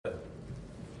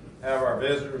have our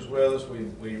visitors with us.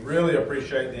 We really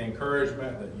appreciate the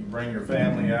encouragement that you bring your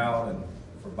family out and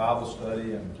for Bible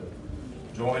study and to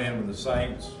join in with the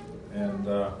saints. And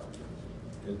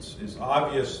it's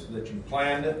obvious that you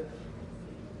planned it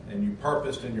and you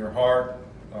purposed in your heart.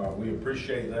 We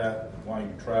appreciate that while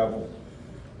you travel,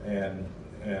 and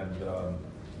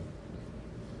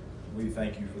we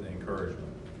thank you for the encouragement.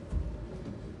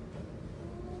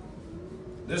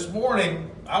 This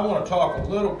morning, I want to talk a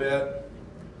little bit.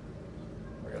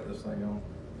 I got this thing on.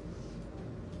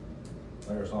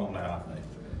 There's on now, I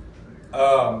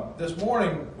think. This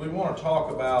morning, we want to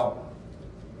talk about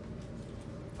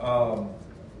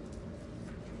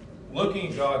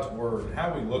looking at God's Word and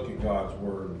how we look at God's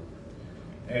Word.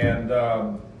 And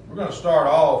we're going to start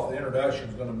off. The introduction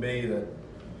is going to be that,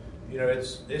 you know,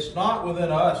 it's not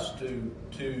within us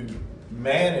to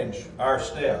manage our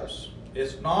steps.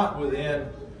 It's not within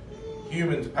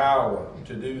human's power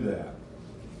to do that.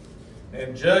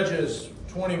 In Judges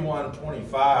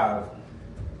 21:25,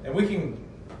 and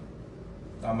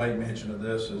I made mention of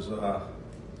this as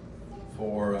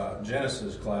for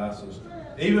Genesis classes.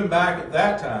 Even back at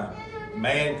that time,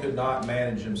 man could not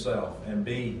manage himself and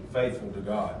be faithful to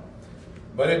God.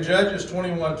 But in Judges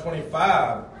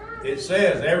 21:25, it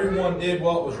says everyone did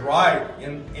what was right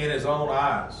in his own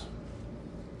eyes.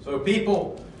 So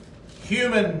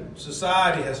human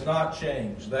society has not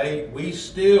changed. We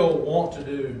still want to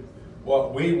do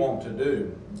what we want to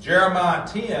do. Jeremiah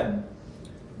 10,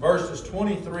 verses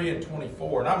 23 and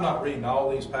 24. And I'm not reading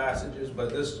all these passages, but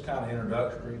this is kind of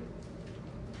introductory.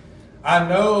 I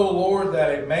know, O Lord,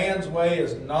 that a man's way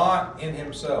is not in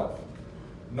himself,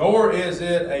 nor is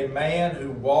it a man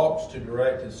who walks to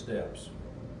direct his steps.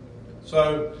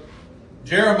 So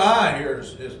Jeremiah here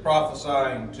is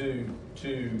prophesying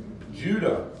to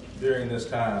Judah during this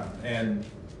time, and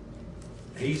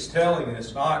he's telling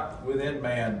it's not within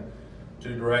man to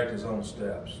direct his own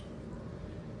steps.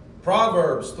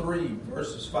 Proverbs 3,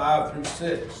 verses 5 through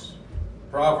 6.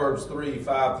 Proverbs 3,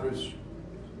 5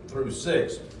 through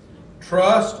 6.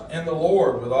 Trust in the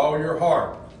Lord with all your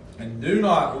heart, and do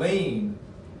not lean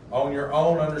on your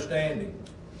own understanding.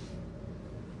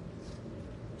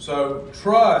 So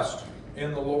trust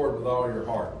in the Lord with all your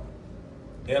heart.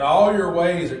 In all your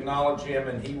ways acknowledge Him,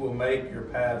 and He will make your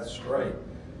paths straight.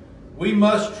 We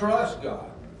must trust God.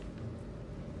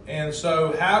 And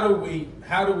so how do we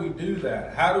do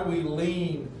that? How do we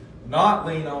not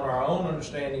lean on our own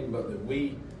understanding, but that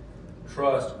we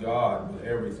trust God with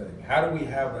everything? How do we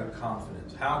have that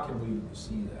confidence? How can we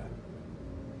see that?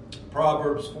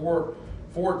 Proverbs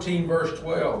 14, verse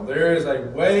 12. There is a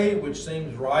way which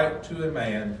seems right to a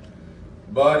man,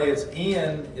 but its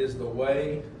end is the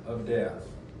way of death.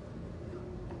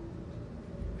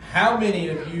 How many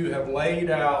of you have laid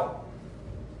out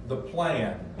the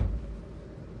plan,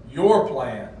 your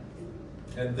plan,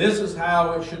 and this is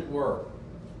how it should work?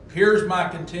 Here's my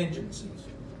contingencies.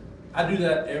 I do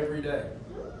that every day.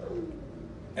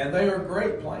 And they are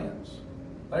great plans.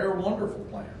 They are wonderful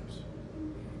plans.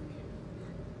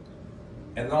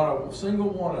 And not a single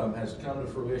one of them has come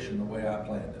to fruition the way I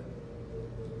planned it.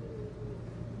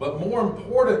 But more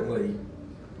importantly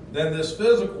than this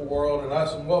physical world and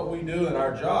us and what we do in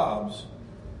our jobs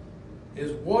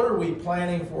is, what are we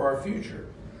planning for our future?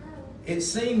 It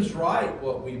seems right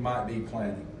what we might be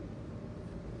planning,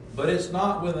 but it's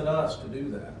not within us to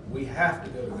do that. We have to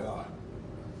go to God.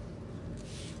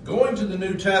 Going to the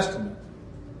New Testament,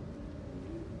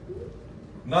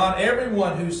 not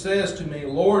everyone who says to me,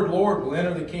 Lord, Lord, will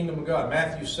enter the kingdom of God.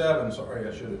 Matthew 7, sorry,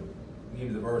 I should have given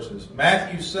you the verses.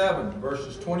 Matthew 7,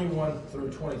 verses 21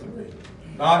 through 23.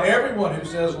 Not everyone who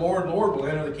says, Lord, Lord, will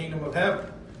enter the kingdom of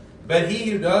heaven, but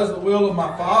he who does the will of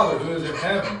my Father who is in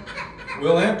heaven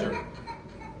will enter.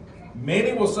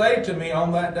 Many will say to me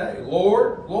on that day,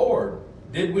 Lord, Lord,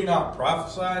 did we not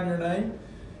prophesy in your name?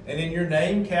 And in your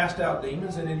name cast out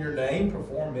demons, and in your name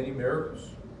perform many miracles?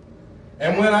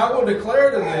 And when I will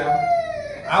declare to them,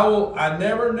 I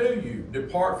never knew you.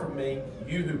 Depart from me,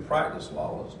 you who practice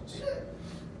lawlessness.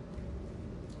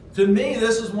 To me,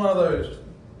 this is one of those.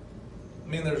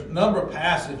 There's a number of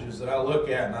passages that I look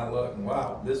at and I look, and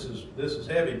wow, this is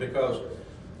heavy, because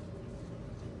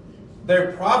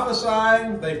they're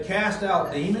prophesying, they've cast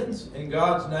out demons in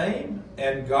God's name,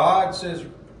 and God says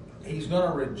He's going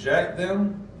to reject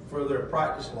them for their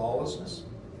practice lawlessness.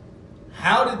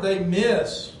 How did they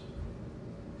miss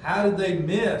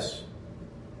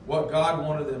what God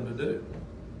wanted them to do?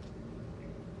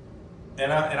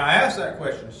 And I ask that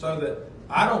question so that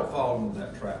I don't fall into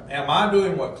that trap. Am I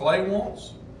doing what Clay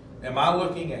wants? Am I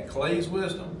looking at Clay's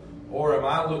wisdom, or am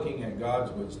I looking at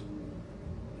God's wisdom?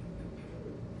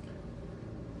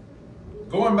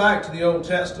 going back to the Old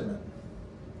Testament,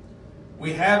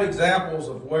 we have examples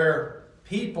of where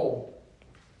people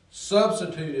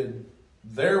substituted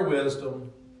their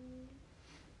wisdom,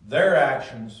 their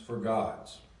actions for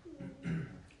God's.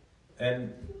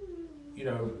 And,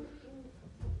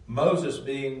 Moses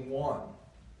being one.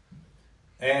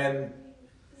 And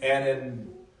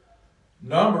in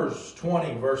Numbers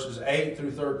 20, verses 8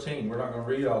 through 13, we're not going to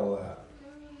read all of that.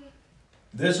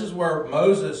 This is where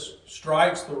Moses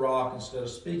strikes the rock instead of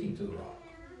speaking to the rock.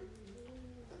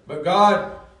 But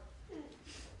God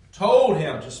told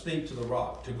him to speak to the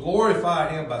rock, to glorify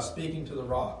him by speaking to the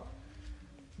rock.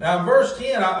 Now in verse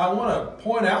 10, I want to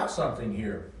point out something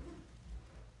here.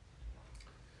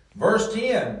 Verse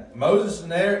 10, Moses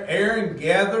and Aaron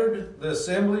gathered the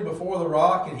assembly before the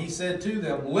rock, and he said to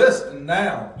them, "Listen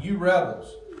now, you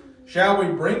rebels. Shall we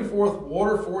bring forth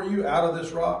water for you out of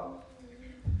this rock?"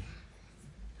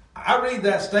 I read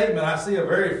that statement, I see a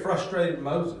very frustrated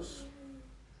Moses.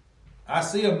 I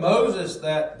see a Moses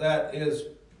that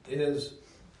is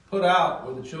put out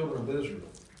with the children of Israel.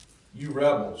 You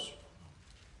rebels.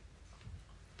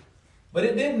 But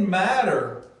it didn't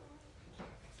matter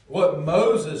what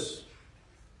Moses'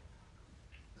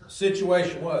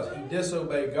 situation was. He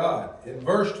disobeyed God. In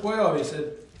verse 12 he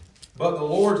said, "But the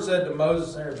Lord said to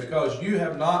Moses and Aaron, because you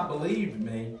have not believed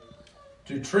me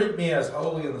to treat me as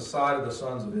holy in the sight of the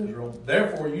sons of Israel,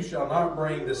 therefore you shall not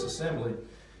bring this assembly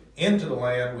into the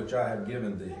land which I have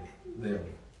given them."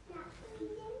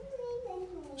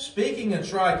 Speaking and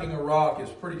striking a rock is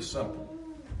pretty simple.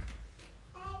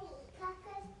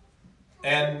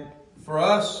 And for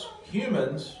us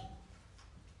humans,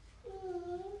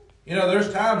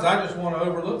 there's times I just want to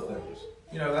overlook things.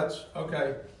 That's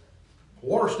okay.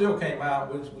 Water still came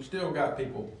out. We still got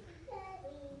people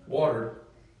watered.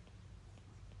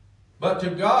 But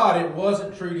to God, it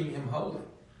wasn't treating him holy.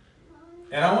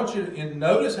 And I want you to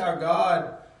notice how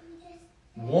God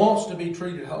wants to be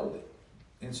treated holy.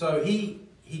 And so he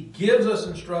gives us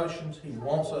instructions. He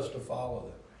wants us to follow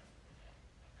them.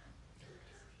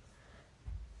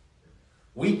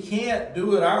 We can't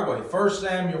do it our way. 1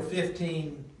 Samuel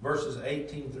 15, verses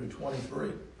 18 through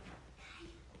 23.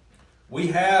 We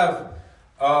have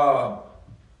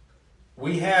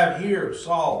here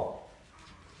Saul.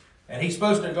 And he's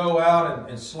supposed to go out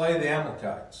and slay the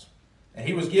Amalekites. And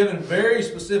he was given very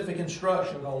specific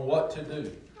instructions on what to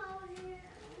do.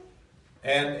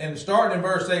 And starting in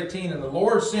verse 18, "And the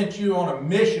Lord sent you on a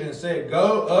mission and said,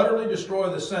 go utterly destroy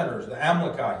the sinners, the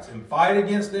Amalekites, and fight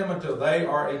against them until they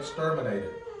are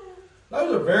exterminated."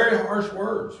 Those are very harsh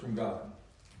words from God.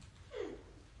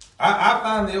 I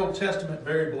find the Old Testament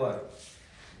very bloody.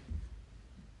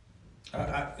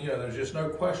 There's just no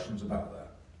questions about that.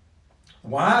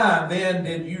 "Why then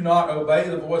did you not obey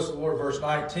the voice of the Lord?" Verse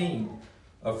 19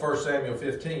 of 1 Samuel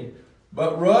 15.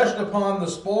 "But rushed upon the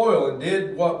spoil and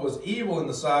did what was evil in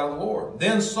the sight of the Lord."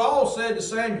 Then Saul said to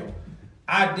Samuel,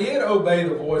 "I did obey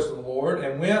the voice of the Lord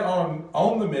and went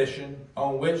on the mission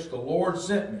on which the Lord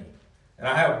sent me. And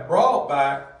I have brought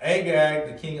back Agag,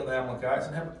 the king of the Amalekites,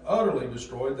 and have utterly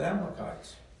destroyed the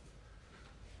Amalekites.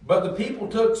 But the people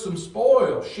took some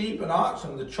spoil, sheep and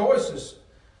oxen, the choicest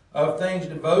of things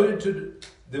devoted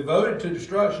to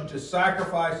destruction, to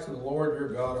sacrifice to the Lord your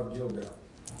God of Gilgal."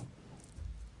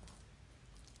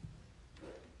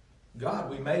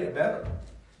 God, we made it better.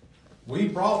 We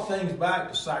brought things back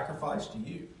to sacrifice to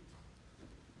you.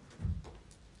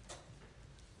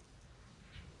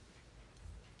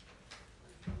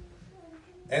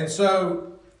 And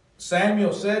so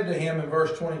Samuel said to him in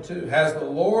verse 22, "Has the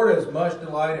Lord as much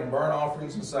delight in burnt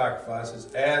offerings and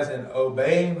sacrifices as in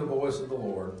obeying the voice of the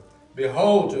Lord?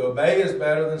 Behold, to obey is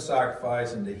better than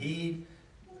sacrifice, and to heed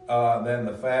than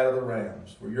the fat of the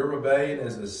rams. For your rebellion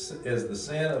is the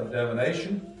sin of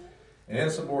divination, and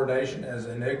insubordination as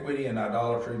iniquity and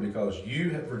idolatry, because you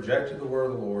have rejected the word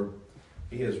of the Lord.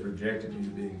 He has rejected you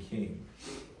being king."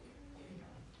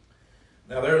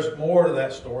 Now there's more to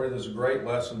that story. There's a great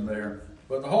lesson there.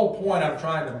 But the whole point I'm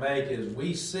trying to make is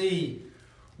we see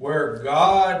where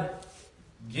God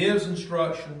gives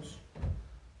instructions.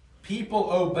 People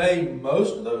obey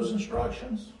most of those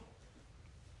instructions,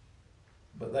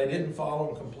 but they didn't follow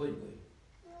them completely.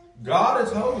 God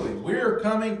is holy. We're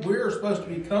supposed to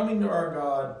be coming to our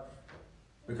God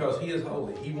because He is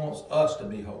holy. He wants us to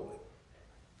be holy.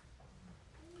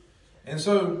 And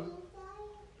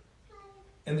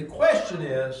the question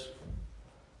is,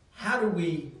 how do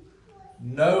we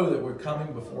know that we're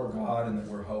coming before God and that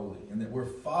we're holy and that we're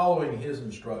following His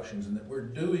instructions and that we're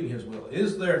doing His will?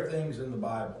 Is there things in the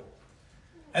Bible?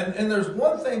 And there's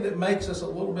one thing that makes us a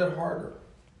little bit harder.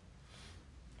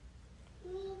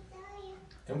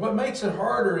 And what makes it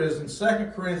harder is in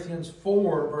 2 Corinthians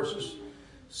 4, verses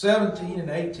 17 and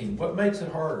 18. What makes it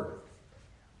harder?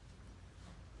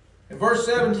 In verse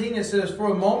 17 it says, "For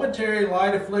a momentary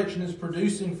light affliction is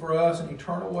producing for us an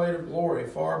eternal weight of glory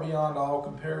far beyond all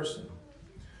comparison.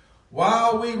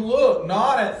 While we look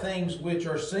not at things which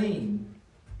are seen,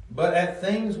 but at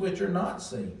things which are not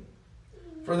seen.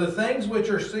 For the things which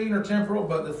are seen are temporal,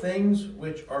 but the things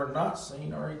which are not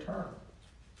seen are eternal."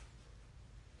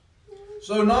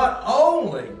 So not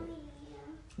only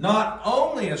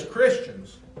as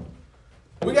Christians,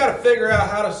 we got to figure out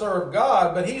how to serve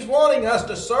God, but He's wanting us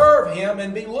to serve Him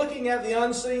and be looking at the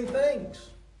unseen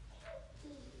things.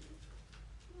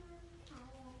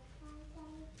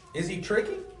 Is He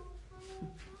tricky?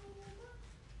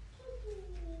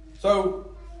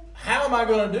 So, how am I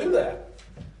going to do that?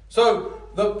 So,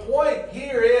 the point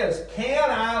here is, can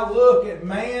I look at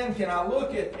man? Can I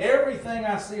look at everything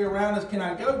I see around us? Can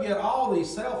I go get all these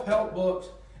self-help books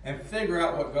and figure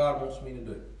out what God wants me to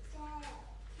do?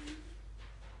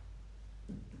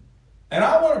 And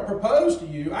I want to propose to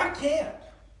you, I can't.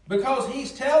 Because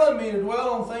He's telling me to dwell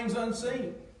on things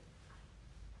unseen.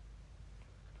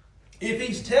 If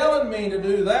He's telling me to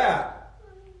do that,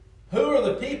 who are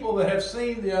the people that have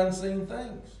seen the unseen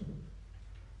things?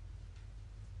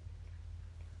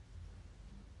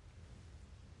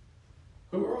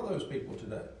 Who are those people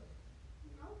today?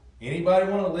 Anybody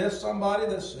want to list somebody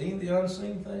that's seen the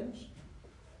unseen things?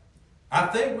 I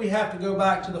think we have to go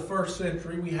back to the first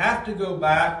century. We have to go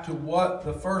back to what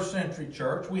the first century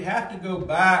church. We have to go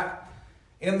back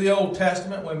in the Old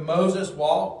Testament when Moses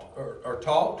walked or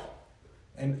talked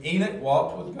and Enoch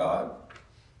walked with God.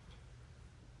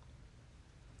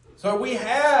 So we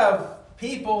have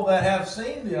people that have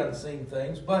seen the unseen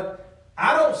things, but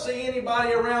I don't see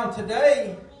anybody around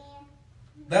today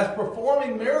that's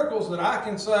performing miracles that I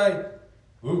can say,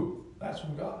 ooh, that's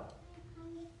from God.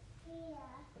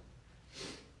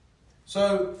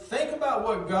 So think about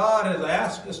what God has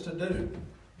asked us to do.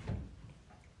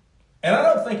 And I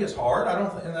don't think it's hard.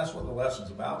 And that's what the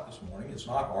lesson's about this morning. It's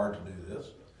not hard to do this.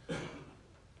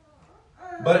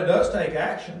 But it does take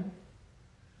action.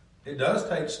 It does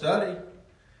take study.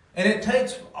 And it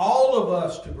takes all of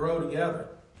us to grow together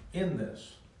in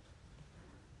this.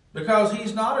 Because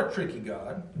He's not a tricky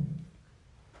God.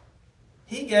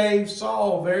 He gave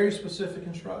Saul very specific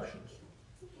instructions.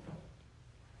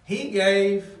 He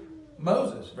gave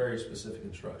Moses very specific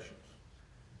instructions.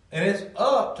 And it's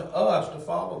up to us to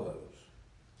follow those.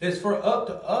 It's up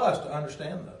to us to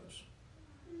understand those.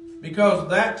 Because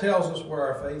that tells us where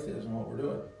our faith is and what we're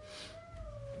doing.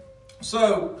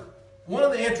 So, one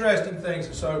of the interesting things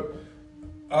is,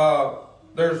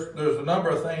 there's a number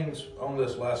of things on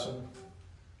this lesson.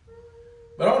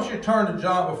 But I want you to turn to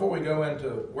John before we go into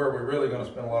where we're really going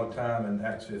to spend a lot of time in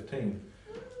Acts 15.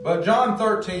 But John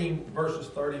 13, verses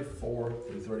 34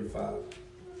 through 35.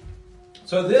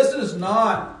 So this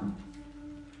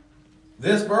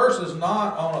verse is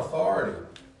not on authority,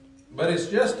 but it's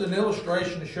just an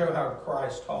illustration to show how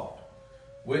Christ taught,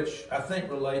 which I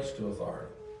think relates to authority.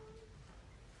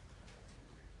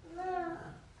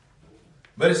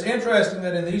 But it's interesting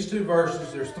that in these two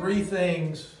verses, there's three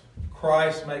things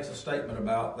Christ makes a statement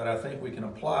about that I think we can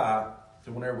apply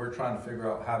to whenever we're trying to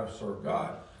figure out how to serve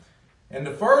God. And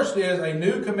the first is, a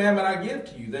new commandment I give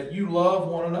to you, that you love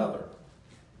one another.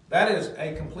 That is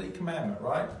a complete commandment,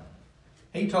 right?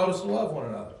 He told us to love one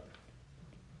another.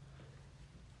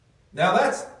 Now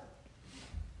that's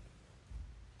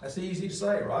easy to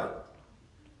say, right?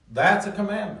 That's a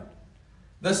commandment.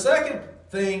 The second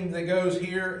thing that goes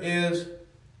here is,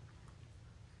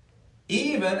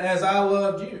 even as I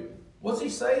loved you. What's He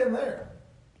saying there?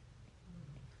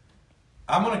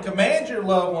 I'm going to command you to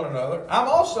love one another. I'm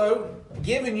also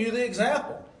giving you the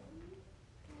example.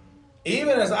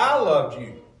 Even as I loved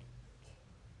you.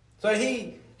 So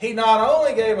he not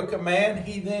only gave a command,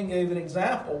 He then gave an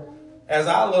example. As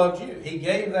I loved you. He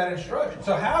gave that instruction.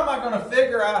 So how am I going to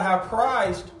figure out how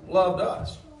Christ loved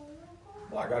us?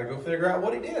 Well, I got to go figure out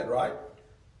what He did, right?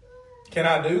 Can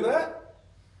I do that?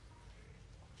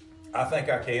 I think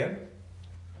I can.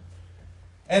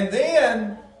 And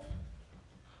then,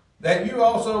 that you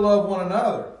also love one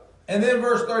another. And then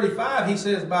verse 35, He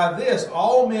says, by this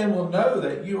all men will know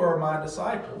that you are my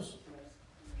disciples,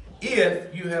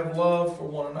 if you have love for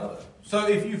one another. So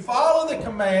if you follow the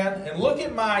command and look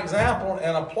at my example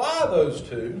and apply those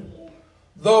two,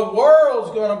 the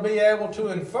world's going to be able to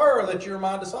infer that you're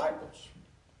my disciples.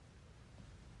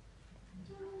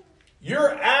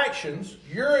 Your actions,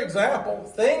 your example,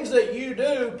 things that you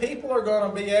do, people are going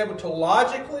to be able to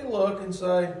logically look and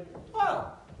say,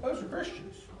 wow, those are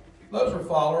Christians. Those are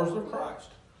followers of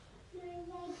Christ.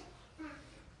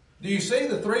 Do you see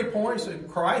the 3 points that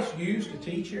Christ used to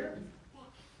teach here?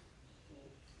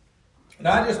 And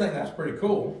I just think that's pretty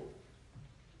cool.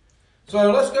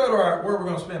 So let's go to where we're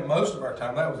going to spend most of our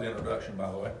time. That was the introduction,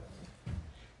 by the way.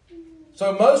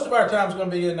 So most of our time is going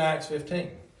to be in Acts 15.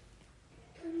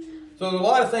 So there's a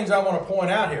lot of things I want to point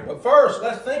out here. But first,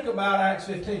 let's think about Acts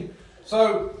 15.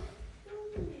 So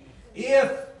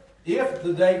if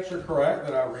the dates are correct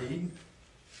that I read,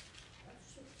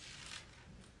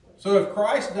 so if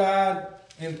Christ died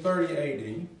in 30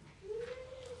 AD,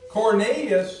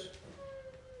 Cornelius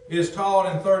is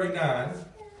taught in 39.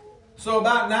 So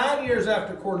about 9 years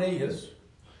after Cornelius,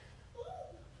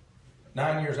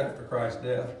 9 years after Christ's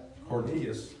death,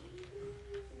 Cornelius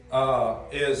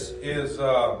is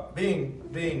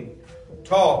being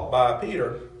taught by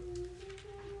Peter.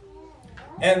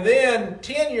 And then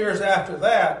 10 years after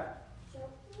that,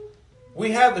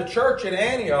 we have the church at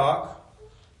Antioch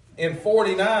in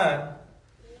 49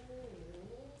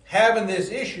 having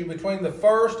this issue between the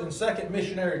first and second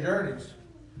missionary journeys,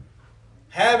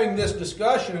 having this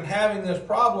discussion and having this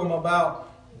problem about,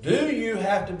 do you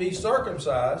have to be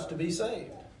circumcised to be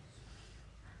saved?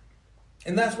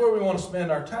 And that's where we want to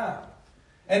spend our time.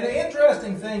 And the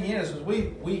interesting thing is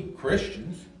we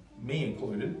Christians, me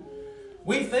included,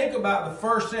 we think about the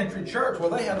first century church. Well,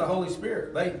 they had the Holy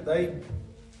Spirit. They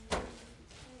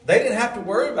didn't have to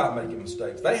worry about making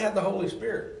mistakes. They had the Holy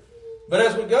Spirit. But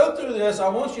as we go through this, I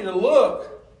want you to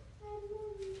look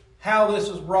how this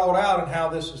is brought out and how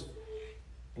this is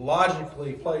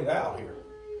logically played out here.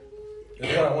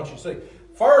 Is what I want you to see.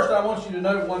 First, I want you to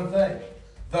note one thing.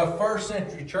 The first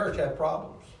century church had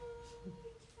problems.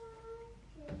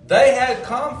 They had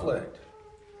conflict.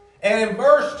 And in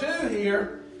verse 2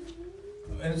 here,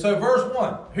 and so verse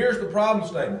 1, here's the problem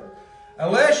statement.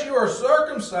 Unless you are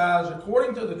circumcised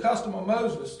according to the custom of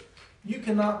Moses, you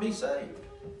cannot be saved.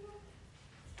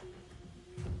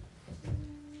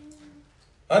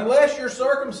 Unless you're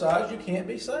circumcised, you can't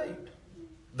be saved.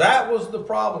 That was the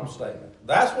problem statement.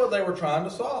 That's what they were trying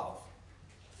to solve.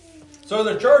 So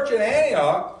the church at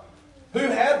Antioch, who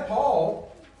had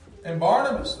Paul and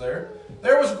Barnabas there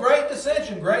was great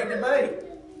dissension, great debate.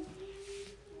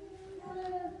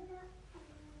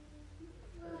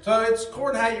 So it's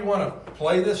according to how you want to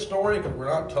play this story, because we're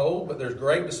not told, but there's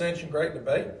great dissension, great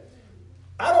debate.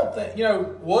 I don't think,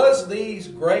 was these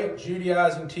great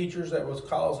Judaizing teachers that was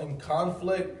causing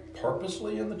conflict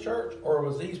purposely in the church, or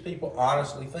was these people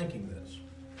honestly thinking this?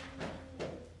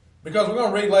 Because we're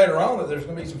going to read later on that there's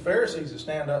going to be some Pharisees that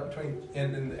stand up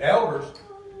in the elders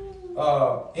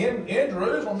in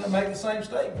Jerusalem that make the same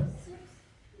statement.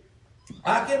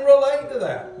 I can relate to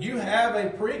that. You have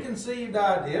a preconceived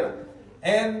idea,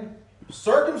 and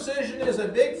circumcision is a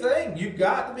big thing. You've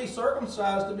got to be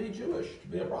circumcised to be Jewish, to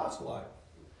be a proselyte.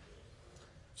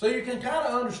 So you can kind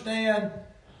of understand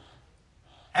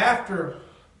after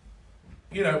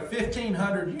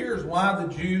 1,500 years why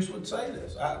the Jews would say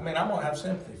this. I'm going to have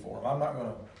sympathy for them. I'm not going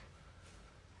to.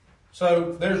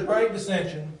 So there's great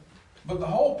dissension, but the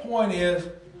whole point is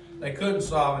they couldn't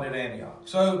solve it at Antioch.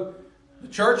 So the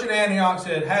church at Antioch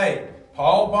said, hey,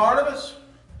 Paul, Barnabas,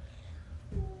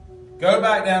 go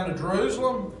back down to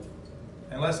Jerusalem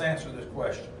and let's answer this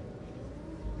question.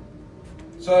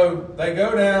 So they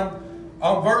go down.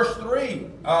 On verse 3,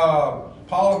 Paul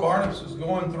and Barnabas is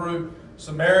going through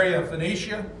Samaria and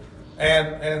Phoenicia,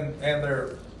 and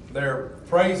they're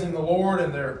praising the Lord,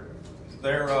 and they're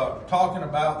talking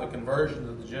about the conversions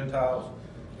of the Gentiles.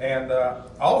 And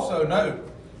also note,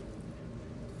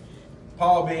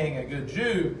 Paul being a good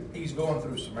Jew, he's going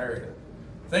through Samaria.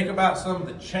 Think about some of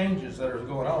the changes that are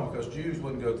going on, because Jews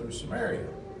wouldn't go through Samaria.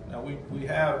 Now we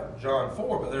have John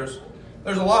 4, but there's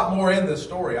a lot more in this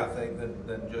story, I think,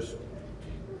 than just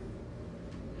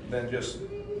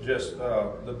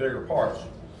the bigger parts.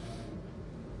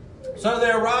 So they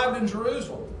arrived in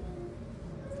Jerusalem.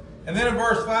 And then in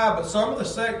verse 5, but some of the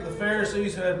sect of the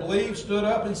Pharisees who had believed stood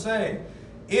up and saying,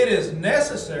 it is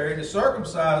necessary to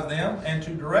circumcise them and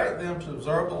to direct them to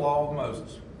observe the law of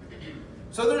Moses.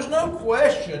 So there's no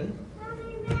question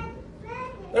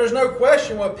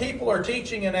what people are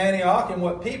teaching in Antioch and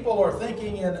what people are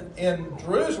thinking in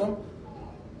Jerusalem.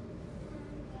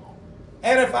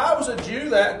 And if I was a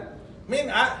Jew, I'd be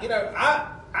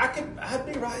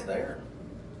right there.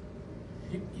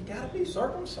 You got to be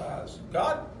circumcised.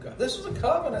 God, this is a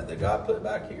covenant that God put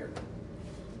back here.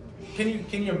 Can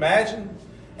you imagine?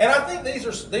 And I think these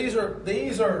are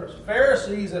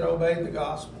Pharisees that obeyed the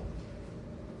gospel.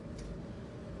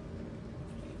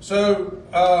 So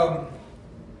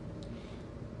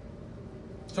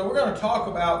we're going to talk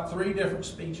about 3 different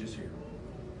speeches here.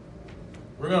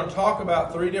 We're going to talk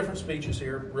about 3 different speeches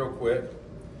here real quick.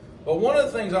 But one of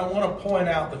the things I want to point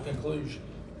out the conclusion.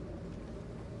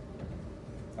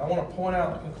 I want to point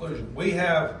out the conclusion. We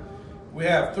have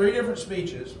three different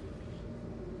speeches,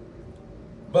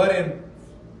 but in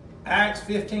Acts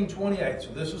 15:28,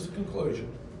 so this is the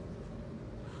conclusion.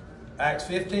 Acts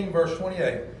 15, verse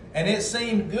 28. And it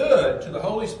seemed good to the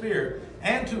Holy Spirit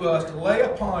and to us to lay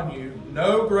upon you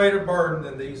no greater burden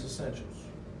than these essentials.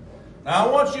 Now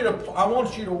I want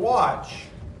you to watch.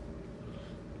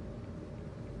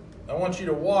 I want you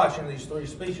to watch in these three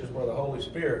speeches where the Holy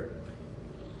Spirit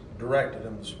directed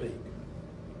them to speak.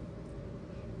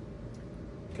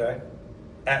 Okay?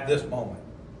 At this moment.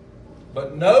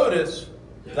 But notice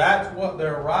that's what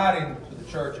they're writing to the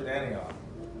church at Antioch.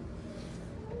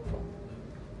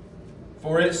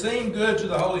 For it seemed good to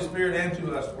the Holy Spirit and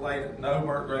to us to lay no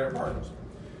greater burdens.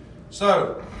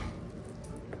 So,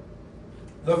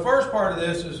 the first part of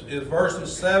this is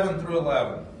verses 7 through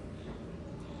 11.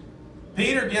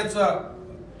 Peter gets up.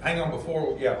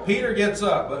 Peter gets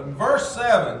up. But in verse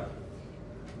 7,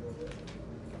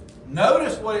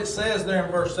 notice what it says there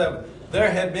in verse 7.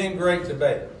 There had been great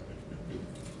debate.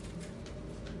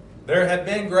 There had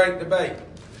been great debate.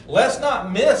 Let's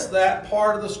not miss that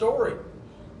part of the story.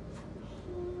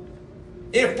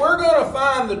 If we're going to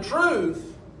find the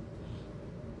truth,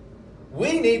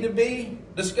 we need to be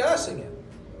discussing it.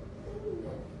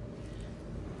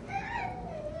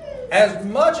 As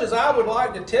much as I would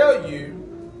like to tell you,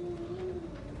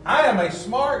 I am a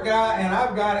smart guy and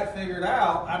I've got it figured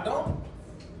out, I don't.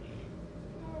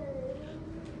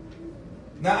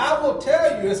 Now, I will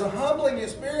tell you, it's a humbling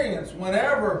experience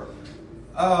whenever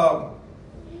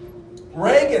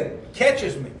Reagan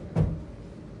catches me.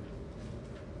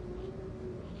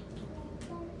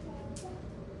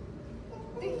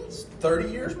 He's 30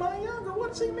 years my younger.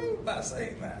 What's he mean by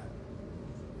saying that?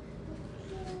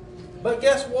 But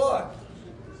guess what?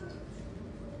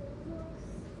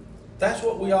 That's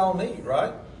what we all need,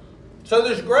 right? So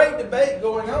there's great debate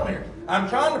going on here. I'm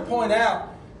trying to point out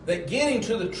that getting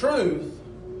to the truth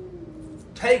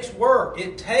takes work.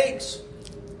 It takes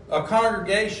a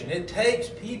congregation. It takes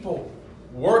people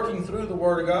working through the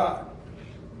Word of God.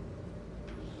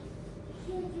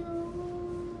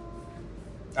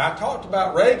 I talked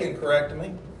about Reagan correcting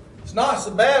me. It's not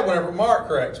so bad whenever Mark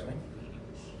corrects me.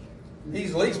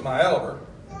 He's at least my elder.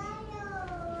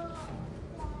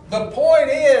 The point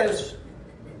is,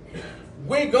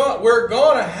 we're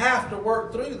going to have to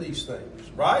work through these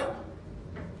things, right?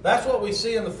 That's what we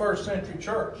see in the first century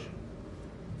church.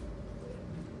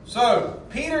 So,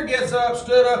 Peter gets up,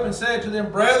 stood up, and said to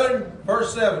them, Brethren,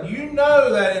 verse 7, you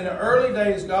know that in the early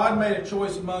days God made a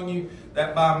choice among you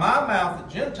that by my mouth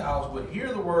the Gentiles would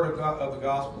hear the word of the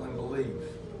gospel and believe.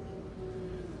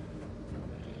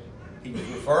 He was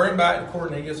referring back to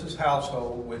Cornelius'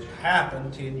 household, which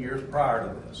happened 10 years prior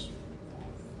to this.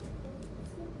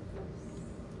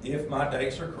 If my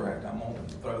dates are correct, I'm going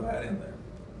to throw that in there.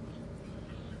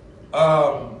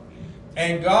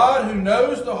 And God, who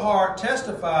knows the heart,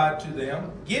 testified to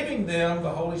them, giving them the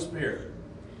Holy Spirit,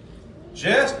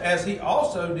 just as He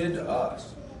also did to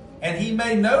us. And He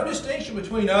made no distinction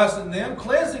between us and them,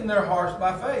 cleansing their hearts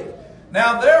by faith.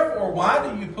 Now, therefore, why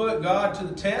do you put God to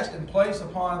the test and place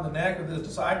upon the neck of His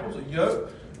disciples a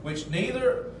yoke which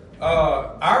neither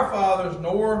our fathers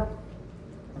nor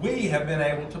we have been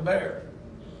able to bear?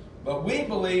 But we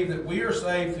believe that we are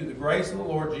saved through the grace of the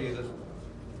Lord Jesus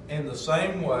in the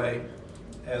same way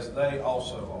as they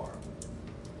also are.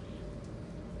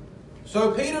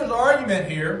 So Peter's argument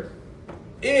here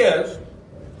is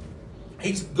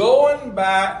he's going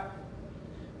back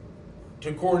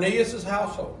to Cornelius'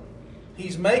 household.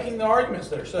 He's making the arguments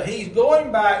there. So he's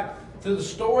going back to the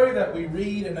story that we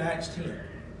read in Acts 10.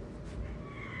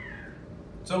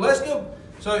 So let's go.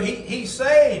 So he's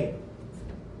saying,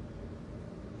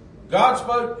 God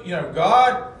spoke,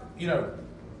 God,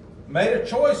 made a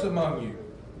choice among you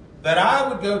that I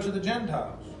would go to the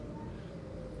Gentiles.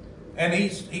 And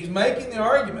he's making the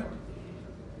argument.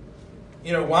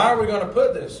 Why are we going to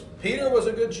put this? Peter was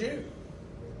a good Jew.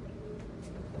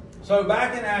 So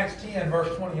back in Acts 10,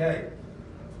 verse 28.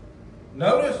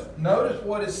 Notice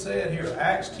what is said here.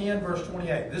 Acts 10, verse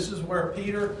 28. This is where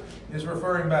Peter is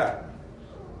referring back.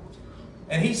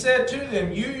 And he said to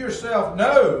them, you yourself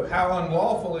know how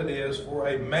unlawful it is for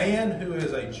a man who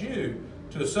is a Jew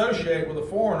to associate with a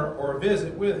foreigner or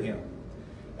visit with him.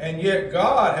 And yet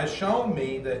God has shown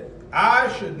me that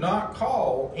I should not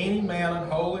call any man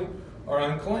unholy or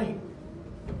unclean.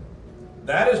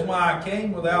 That is why I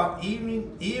came without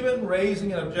even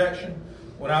raising an objection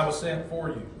when I was sent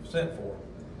for.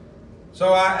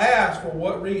 So I asked for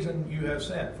what reason you have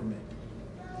sent for me.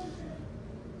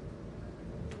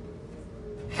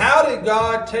 How did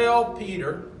God tell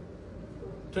Peter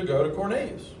to go to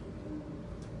Cornelius?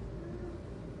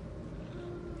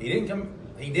 He didn't come.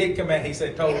 He did command. He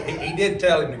said, he did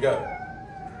tell him to go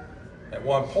at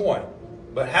one point.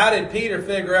 But how did Peter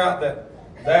figure out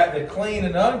that the clean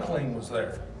and unclean was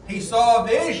there? He saw a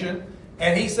vision,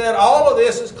 and he said, all of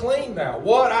this is clean now.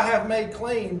 What I have made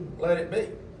clean, let it be.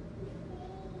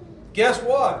 Guess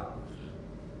what?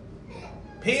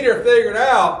 Peter figured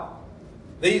out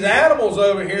these animals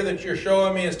over here that you're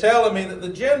showing me is telling me that the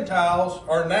Gentiles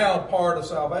are now part of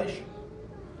salvation.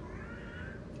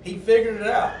 He figured it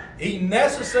out. He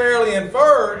necessarily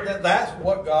inferred that that's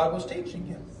what God was teaching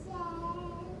him.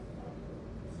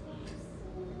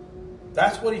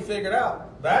 That's what he figured out.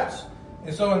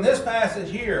 And so in this passage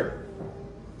here,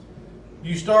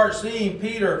 you start seeing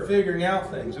Peter figuring out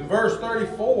things. In verse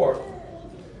 34,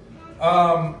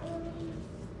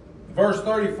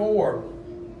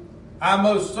 I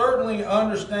most certainly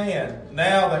understand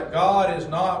now that God is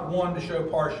not one to show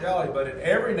partiality, but in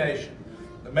every nation,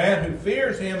 the man who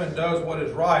fears him and does what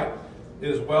is right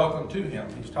is welcome to him.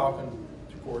 He's talking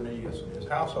to Cornelius and his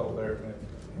household there in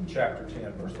chapter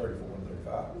 10, verse 34 and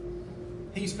 35.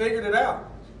 He's figured it out.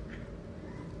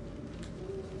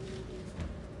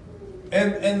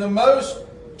 And the most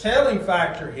telling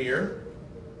factor here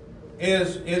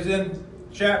is in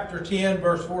chapter 10,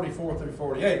 verse 44 through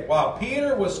 48. While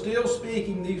Peter was still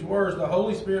speaking these words, the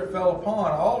Holy Spirit fell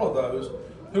upon all of those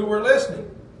who were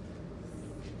listening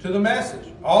to the message.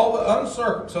 All the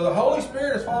uncircumcised. So the Holy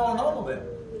Spirit is falling on all of them.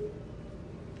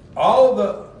 All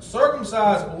the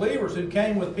circumcised believers who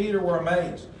came with Peter were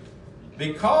amazed,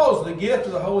 because the gift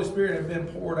of the Holy Spirit had been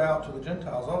poured out to the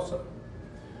Gentiles also.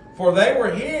 For they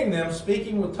were hearing them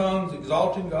speaking with tongues,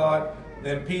 exalting God.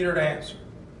 Then Peter answered,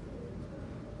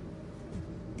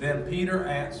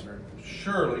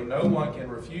 surely no one can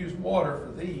refuse water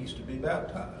for these to be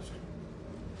baptized.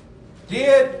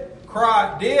 Did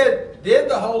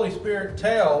the Holy Spirit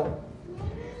tell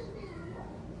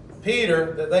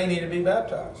Peter that they need to be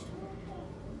baptized?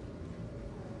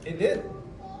 It didn't.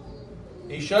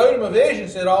 He showed him a vision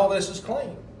and said, all this is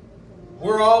clean.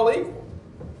 We're all equal.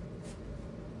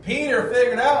 Peter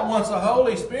figured out once the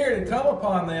Holy Spirit had come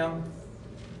upon them,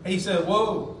 he said,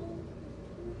 whoa,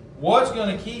 what's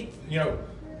going to keep,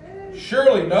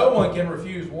 surely no one can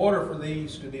refuse water for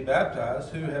these to be baptized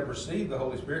who have received the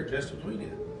Holy Spirit just as we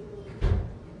did.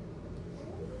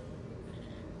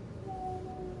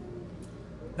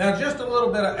 Now, just a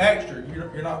little bit of extra.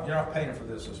 You're not paying for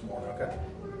this morning, okay?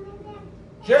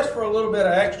 Just for a little bit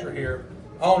of extra here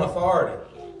on authority.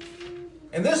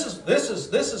 And this is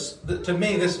to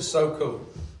me, this is so cool.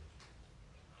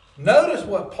 Notice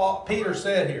what Peter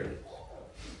said here.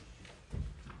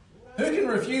 Who can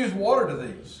refuse water to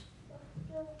these?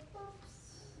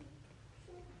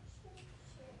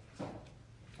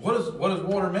 What does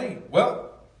water mean? Well,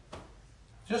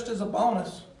 just as a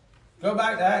bonus, go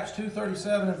back to Acts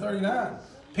 2:37 and 39.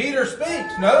 Peter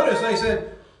speaks. Notice they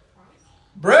said,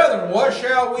 brethren, what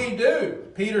shall we do?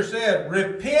 Peter said,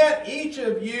 repent each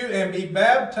of you and be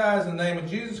baptized in the name of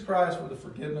Jesus Christ for the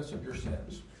forgiveness of your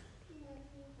sins.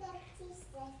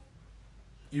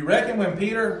 You reckon when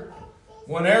Peter,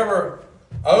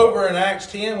 over in Acts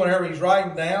 10, whenever he's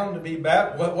writing down to be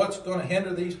baptized, what's going to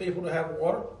hinder these people to have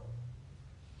water?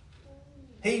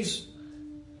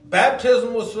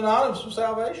 Baptism was synonymous with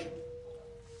salvation.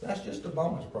 That's just a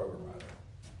bonus program right there.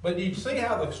 But do you see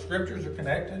how the scriptures are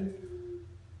connected?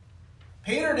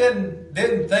 Peter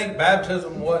didn't think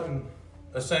baptism wasn't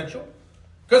essential,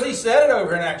 because he said it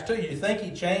over in Acts 2. You think he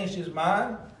changed his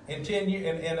mind in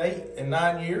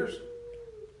 9 years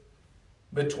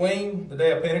between the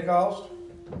day of Pentecost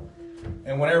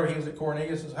and whenever he was at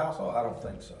Cornelius' household? I don't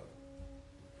think so.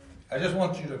 I just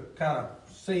want you to kind of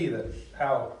see that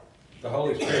how the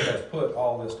Holy Spirit has put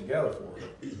all this together for us.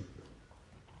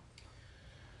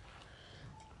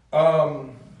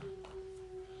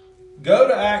 Go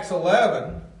to Acts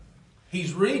 11.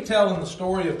 He's retelling the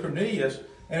story of Cornelius.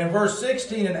 And in verse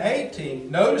 16 and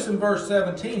 18, notice in verse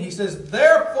 17, he says,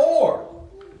 therefore,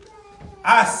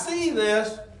 I see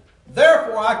this,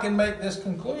 therefore I can make this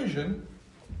conclusion.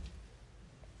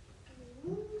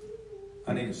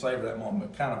 I need to savor that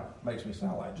moment. It kind of makes me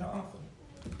sound like Jonathan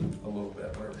a little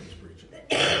bit, wherever he's preaching.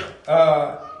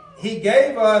 He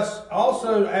gave us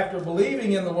also, after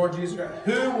believing in the Lord Jesus Christ,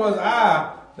 who was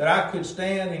I that I could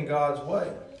stand in God's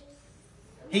way?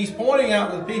 He's pointing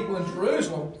out to the people in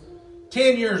Jerusalem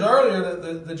 10 years earlier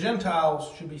that the Gentiles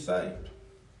should be saved.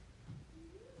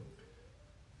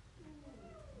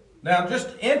 Now, just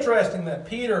interesting that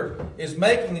Peter is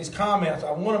making these comments.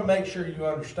 I want to make sure you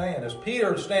understand. As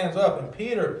Peter stands up, and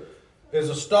Peter is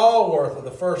a stalwart of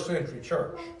the first century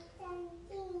church.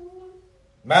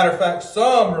 Matter of fact,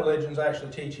 some religions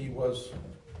actually teach he was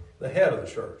the head of the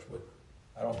church, but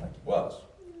I don't think he was.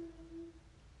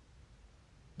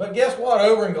 But guess what?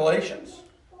 Over in Galatians,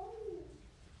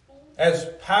 as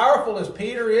powerful as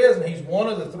Peter is, and he's one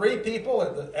of the three people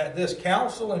at this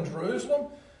council in Jerusalem,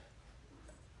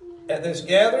 at this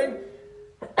gathering,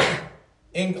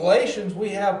 in Galatians we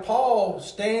have Paul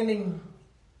standing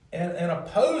and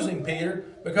opposing Peter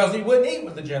because he wouldn't eat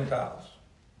with the Gentiles.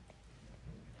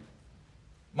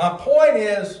 My point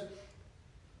is,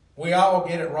 we all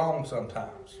get it wrong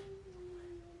sometimes.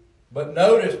 But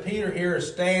notice Peter here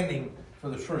is standing for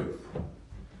the truth.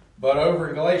 But over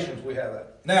in Galatians we have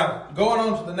that. Now, going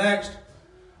on to the next.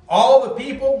 All the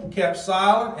people kept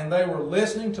silent and they were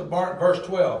listening to verse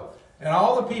 12. And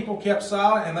all the people kept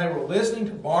silent and they were listening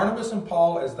to Barnabas and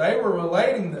Paul as they were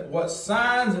relating what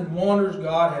signs and wonders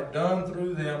God had done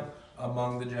through them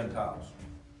among the Gentiles.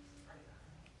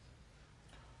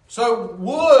 So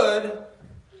would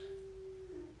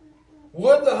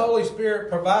the Holy Spirit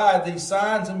provide these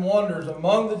signs and wonders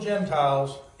among the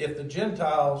Gentiles if the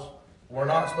Gentiles were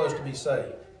not supposed to be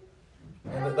saved?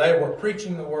 And that they were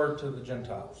preaching the word to the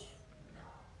Gentiles.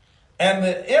 And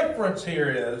the inference here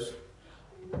is,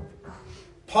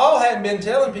 Paul hadn't been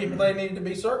telling people they needed to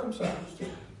be circumcised.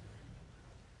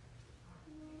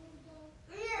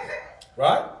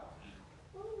 Right?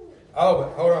 Oh, but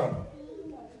hold on.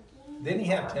 Didn't he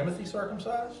have Timothy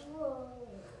circumcised?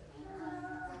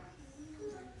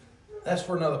 That's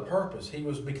for another purpose. He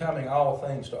was becoming all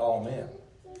things to all men.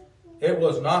 It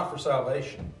was not for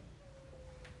salvation.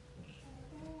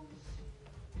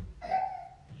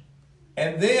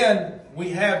 And then we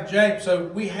have James. So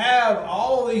we have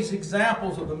all these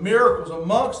examples of the miracles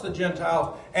amongst the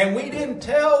Gentiles, and we didn't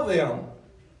tell them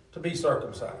to be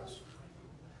circumcised.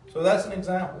 So that's an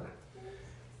example.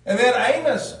 And then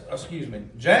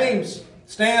James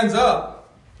stands up.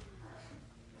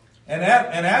 And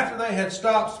after they had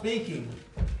stopped speaking,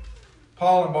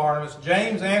 Paul and Barnabas,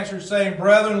 James answered, saying,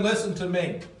 "Brethren, listen to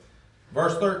me."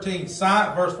 Verse 14,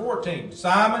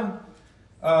 Simon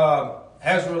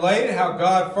has related how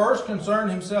God first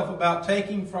concerned himself about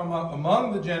taking from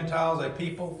among the Gentiles a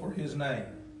people for his name.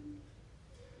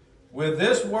 With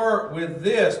this,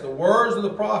 the words of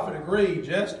the prophet agree,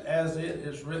 just as it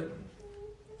is written.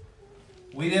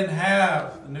 We didn't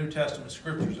have the New Testament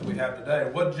scriptures that we have today.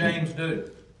 What did James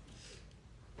do?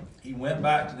 He went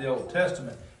back to the Old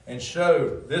Testament and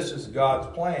showed this is God's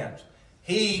plans.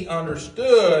 He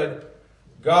understood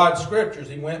God's scriptures.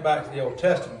 He went back to the Old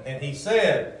Testament and he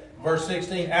said, verse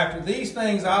 16, "After these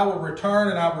things I will return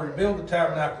and I will rebuild the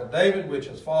tabernacle of David, which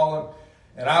has fallen,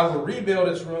 and I will rebuild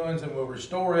its ruins and will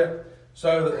restore it,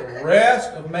 so that the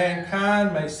rest of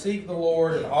mankind may seek the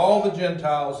Lord, and all the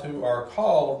Gentiles who are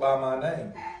called by my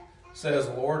name, says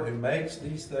the Lord, who makes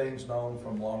these things known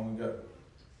from long ago."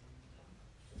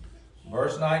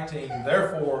 Verse 19,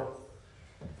 "Therefore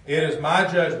it is my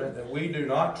judgment that we do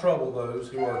not trouble those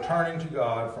who are turning to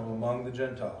God from among the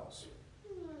Gentiles,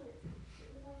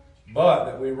 but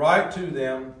that we write to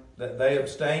them that they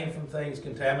abstain from things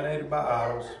contaminated by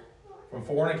idols, from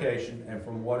fornication, and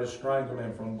from what is strangled,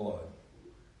 and from blood."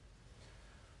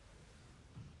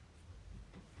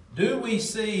 Do we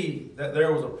see that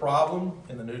there was a problem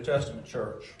in the New Testament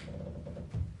church?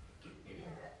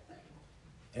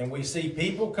 And we see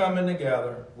people coming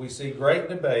together, we see great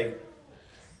debate,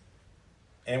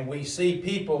 and we see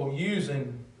people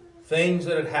using things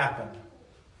that had happened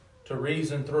to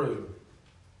reason through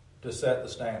to set the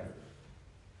standard.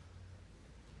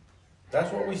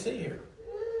 That's what we see here.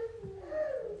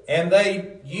 And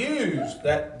they used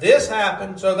that this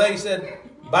happened, so they said,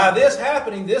 by this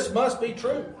happening, this must be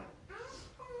true.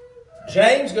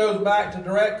 James goes back to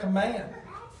direct command.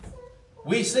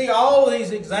 We see all of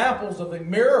these examples of the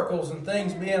miracles and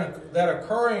things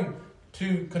occurring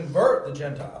to convert the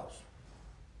Gentiles.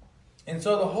 And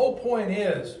so the whole point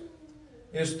is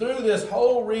through this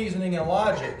whole reasoning and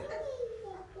logic,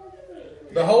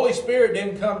 the Holy Spirit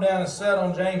didn't come down and sit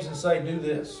on James and say, "Do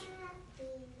this."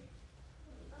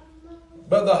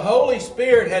 But the Holy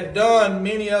Spirit had done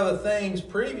many other things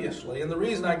previously. And the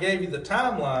reason I gave you the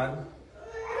timeline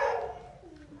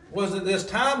was that this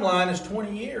timeline is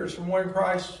 20 years from when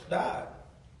Christ died.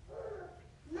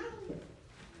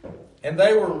 And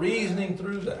they were reasoning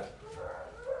through that.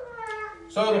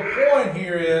 So the point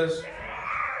here is,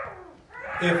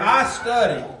 if I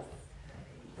study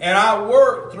and I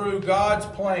work through God's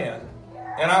plan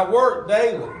and I work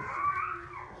daily,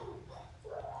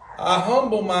 I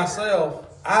humble myself,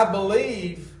 I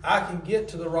believe I can get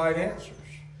to the right answers.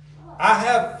 I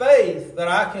have faith that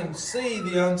I can see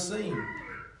the unseen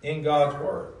in God's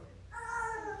Word.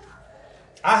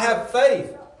 I have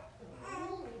faith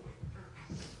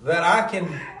that I can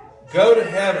go to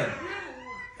heaven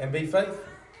and be faithful.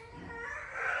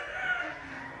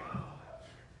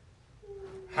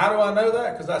 How do I know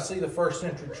that? Because I see the first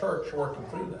century church working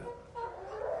through that.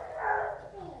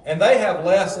 And they have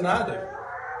less than I do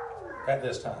at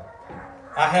this time.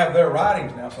 I have their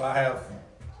writings now, so I have.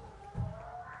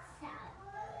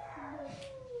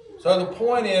 So the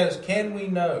point is, can we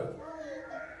know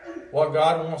what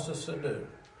God wants us to do?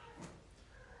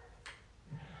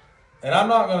 And I'm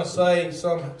not going to say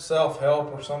some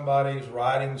self-help or somebody's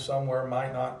writing somewhere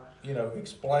might not,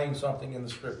 explain something in the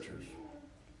Scriptures.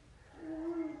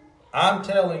 I'm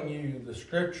telling you the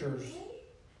Scriptures,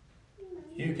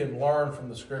 you can learn from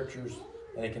the Scriptures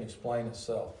and it can explain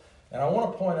itself. And I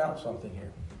want to point out something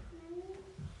here.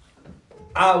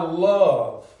 I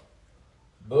love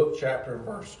book, chapter, and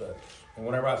verse studies. And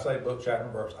whenever I say book, chapter,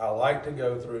 and verse, I like to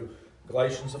go through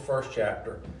Galatians, the first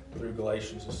chapter, through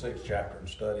Galatians, the sixth chapter, and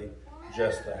study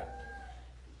just that.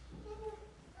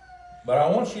 But I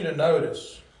want you to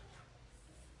notice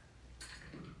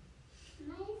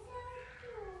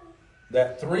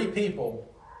that 3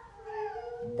 people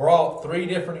brought 3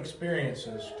 different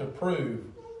experiences to prove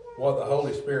what the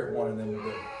Holy Spirit wanted them to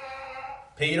do.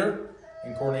 Peter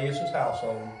in Cornelius'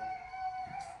 household.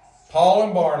 Paul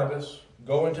and Barnabas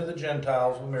going to the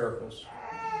Gentiles with miracles.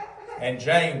 And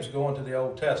James going to the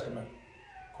Old Testament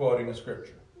quoting the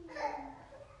Scripture.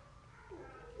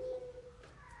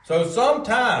 So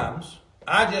sometimes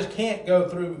I just can't go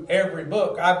through every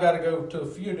book. I've got to go to a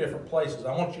few different places.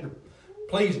 I want you to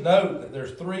please note that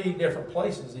there's 3 different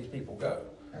places these people go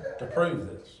to prove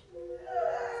this.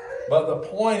 But the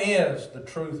point is, the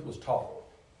truth was taught.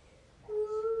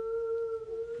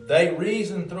 They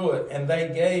reasoned through it, and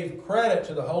they gave credit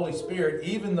to the Holy Spirit,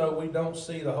 even though we don't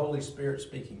see the Holy Spirit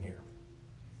speaking here.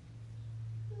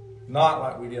 Not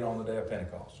like we did on the day of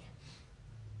Pentecost.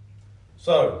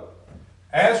 So,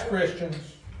 as Christians,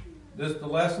 the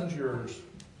lesson's yours.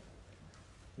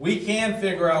 We can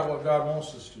figure out what God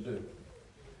wants us to do.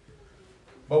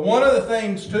 But one of the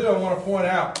things, too, I want to point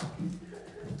out,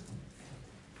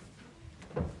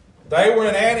 they were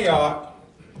in Antioch.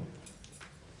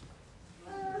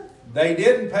 They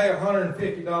didn't pay a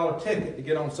 $150 ticket to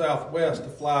get on Southwest to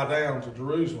fly down to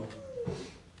Jerusalem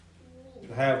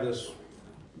to have this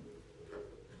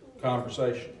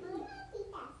conversation.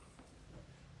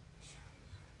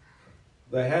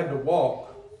 They had to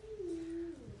walk,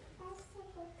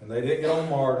 and they didn't get on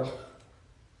MARTA.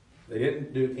 They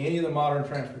didn't do any of the modern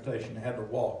transportation. They had to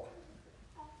walk.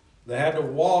 They had to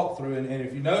walk through, and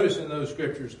if you notice in those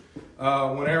scriptures,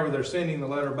 whenever they're sending the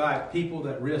letter back, people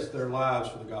that risk their lives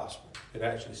for the gospel. It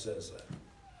actually says that.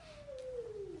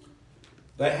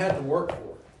 They had to work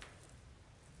for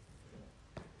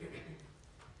it.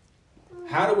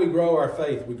 How do we grow our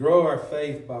faith? We grow our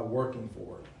faith by working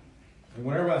for it. And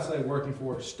whenever I say working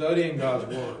for it, studying God's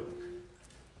Word.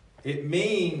 It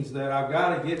means that I've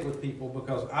got to get with people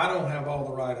because I don't have all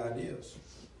the right ideas.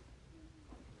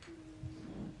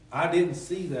 I didn't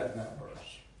see that in that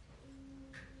verse.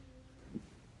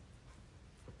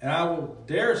 And I will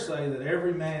dare say that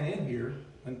every man in here,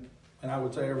 and I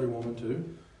would say every woman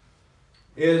too,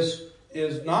 is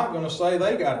not going to say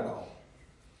they got it all.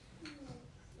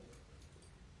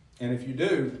 And if you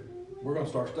do, we're going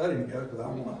to start studying together because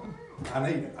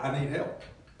I need help.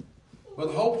 But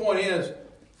the whole point is,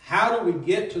 how do we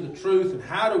get to the truth, and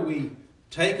how do we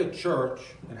take a church,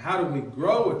 and how do we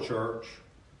grow a church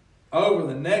over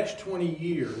the next 20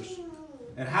 years,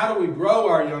 and how do we grow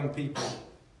our young people?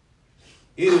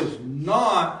 It is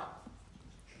not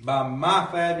by my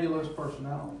fabulous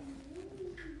personality.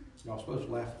 Y'all supposed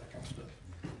to laugh at that kind of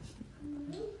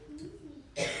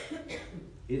stuff.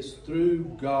 It's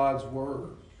through God's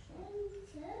Word.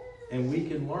 And we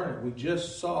can learn it. We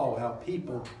just saw how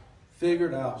people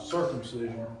figured out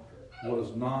circumcision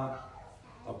was not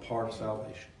a part of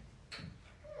salvation.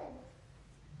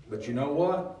 But you know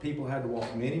what? People had to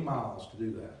walk many miles to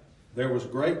do that. There was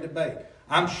great debate.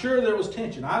 I'm sure there was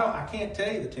tension. I can't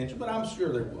tell you the tension, but I'm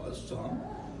sure there was some.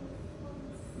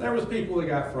 There was people that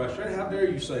got frustrated. How dare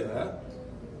you say that?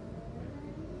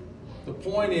 The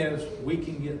point is, we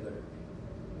can get there.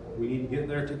 We need to get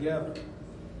there together.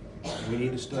 We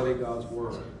need to study God's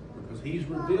Word because He's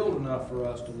revealed enough for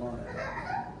us to learn it.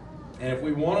 And if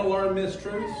we want to learn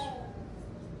mistruths,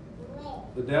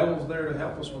 the devil's there to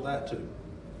help us with that too.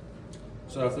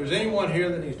 So if there's anyone here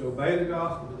that needs to obey the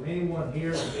gospel, if there's anyone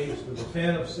here that needs to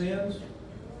repent of sins,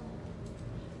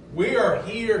 we are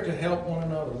here to help one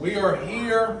another. We are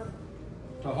here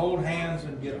to hold hands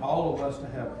and get all of us to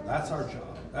heaven. That's our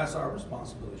job. That's our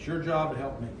responsibility. It's your job to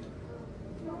help me.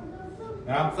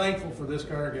 And I'm thankful for this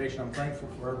congregation. I'm thankful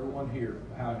for everyone here,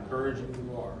 how encouraging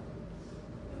you are.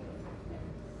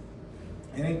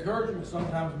 And encouragement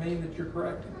sometimes means that you're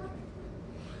correcting.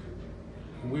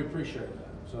 And we appreciate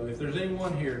that. So if there's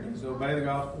anyone here that needs to obey the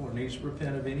gospel or needs to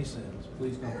repent of any sins,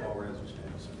 please come forward as we stand.